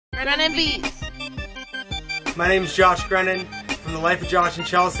Grennan Beats. My name is Josh Grennan from The Life of Josh and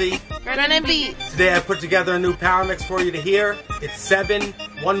Chelsea. Grennan Beats. Today I put together a new power mix for you to hear. It's 7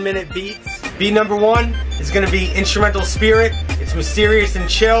 one-minute beats. Beat number 1 is going to be Instrumental Spirit. It's mysterious and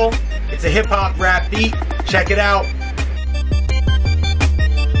chill. It's a hip-hop rap beat. Check it out.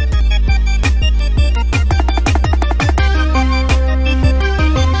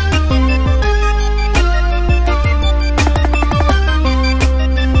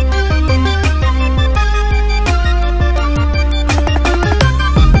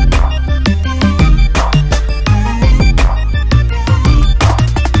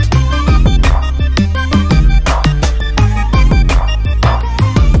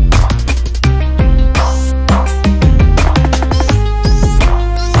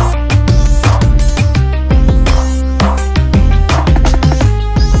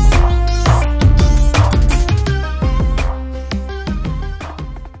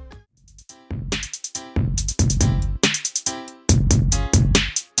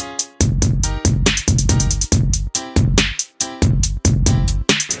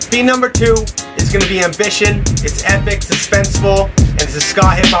 Beat number 2 is going to be Ambition. It's epic, suspenseful, and it's a ska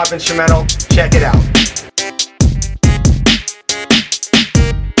hip-hop instrumental. Check it out.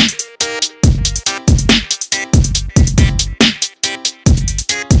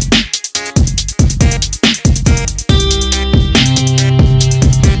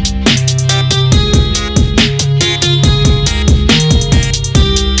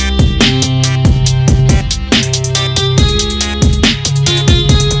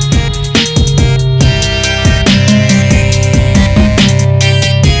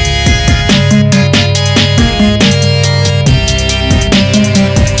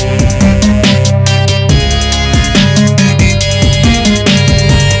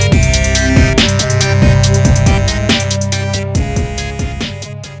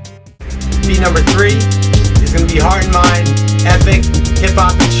 Number 3 is going to be Heart and Mind, epic,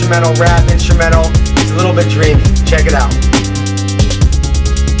 hip-hop instrumental, rap instrumental. It's a little bit dreamy. Check it out.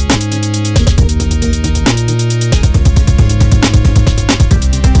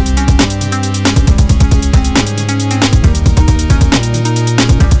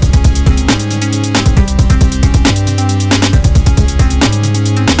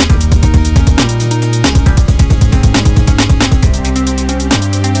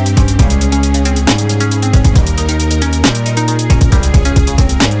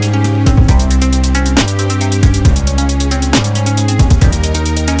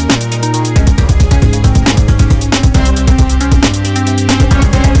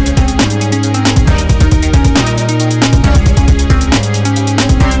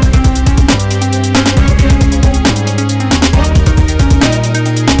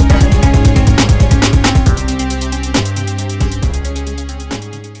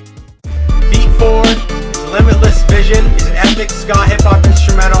 Limitless Vision is an epic ska hip-hop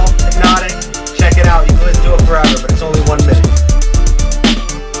instrumental, hypnotic. Check it out. You can listen to it forever, but it's only 1 minute.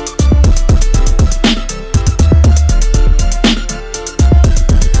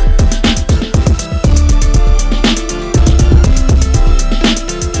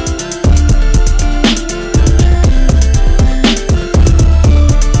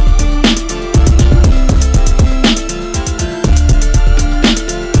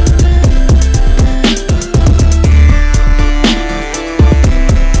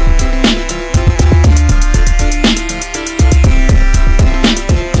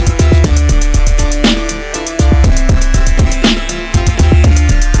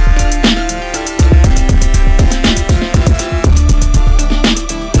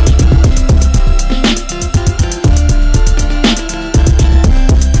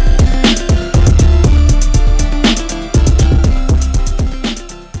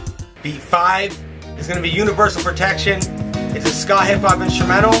 Beat 5 is going to be Universal Protection. It's a ska hip-hop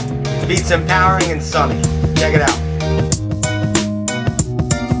instrumental. The beat's empowering and sunny. Check it out.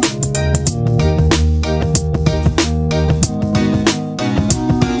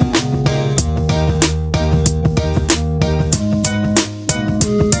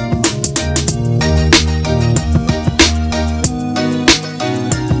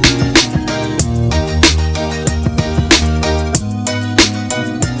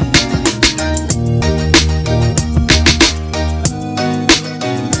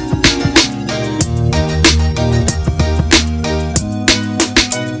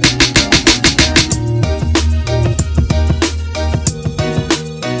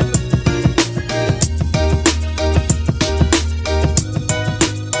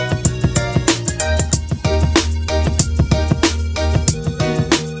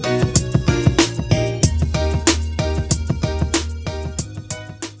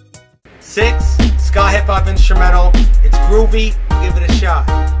 6, ska hip-hop instrumental. It's groovy, give it a shot.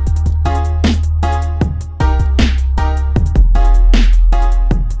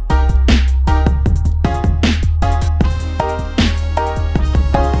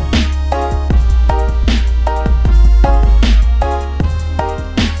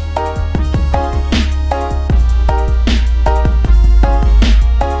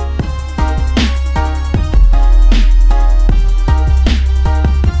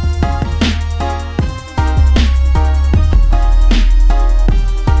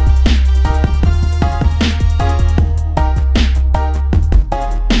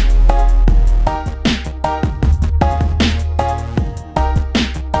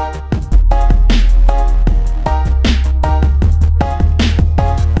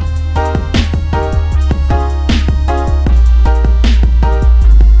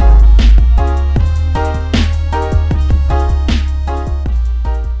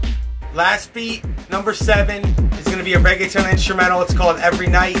 Last beat, number 7, is going to be a reggaeton instrumental. It's called Every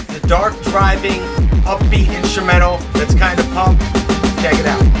Night. The dark, driving, upbeat instrumental that's kind of pumped. Check it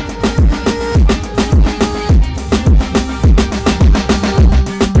out.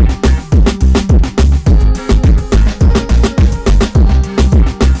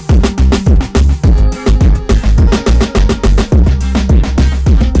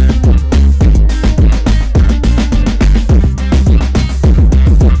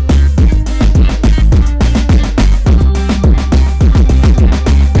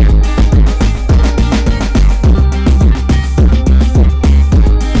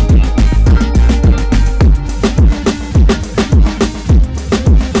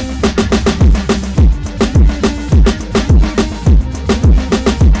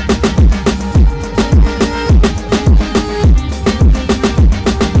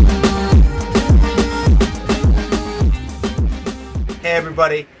 Hey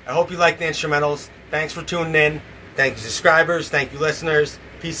everybody, I hope you like the instrumentals. Thanks for tuning in. Thank you subscribers, thank you listeners.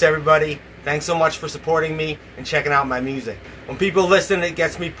 Peace everybody. Thanks so much for supporting me and checking out my music. When people listen, it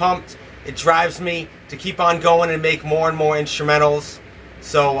gets me pumped. It drives me to keep on going and make more and more instrumentals.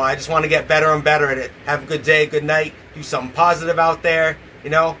 So I just want to get better and better at it. Have a good day, good night. Do something positive out there. You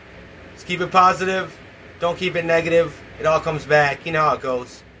know, just keep it positive. Don't keep it negative. It all comes back. You know how it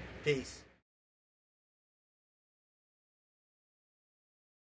goes. Peace.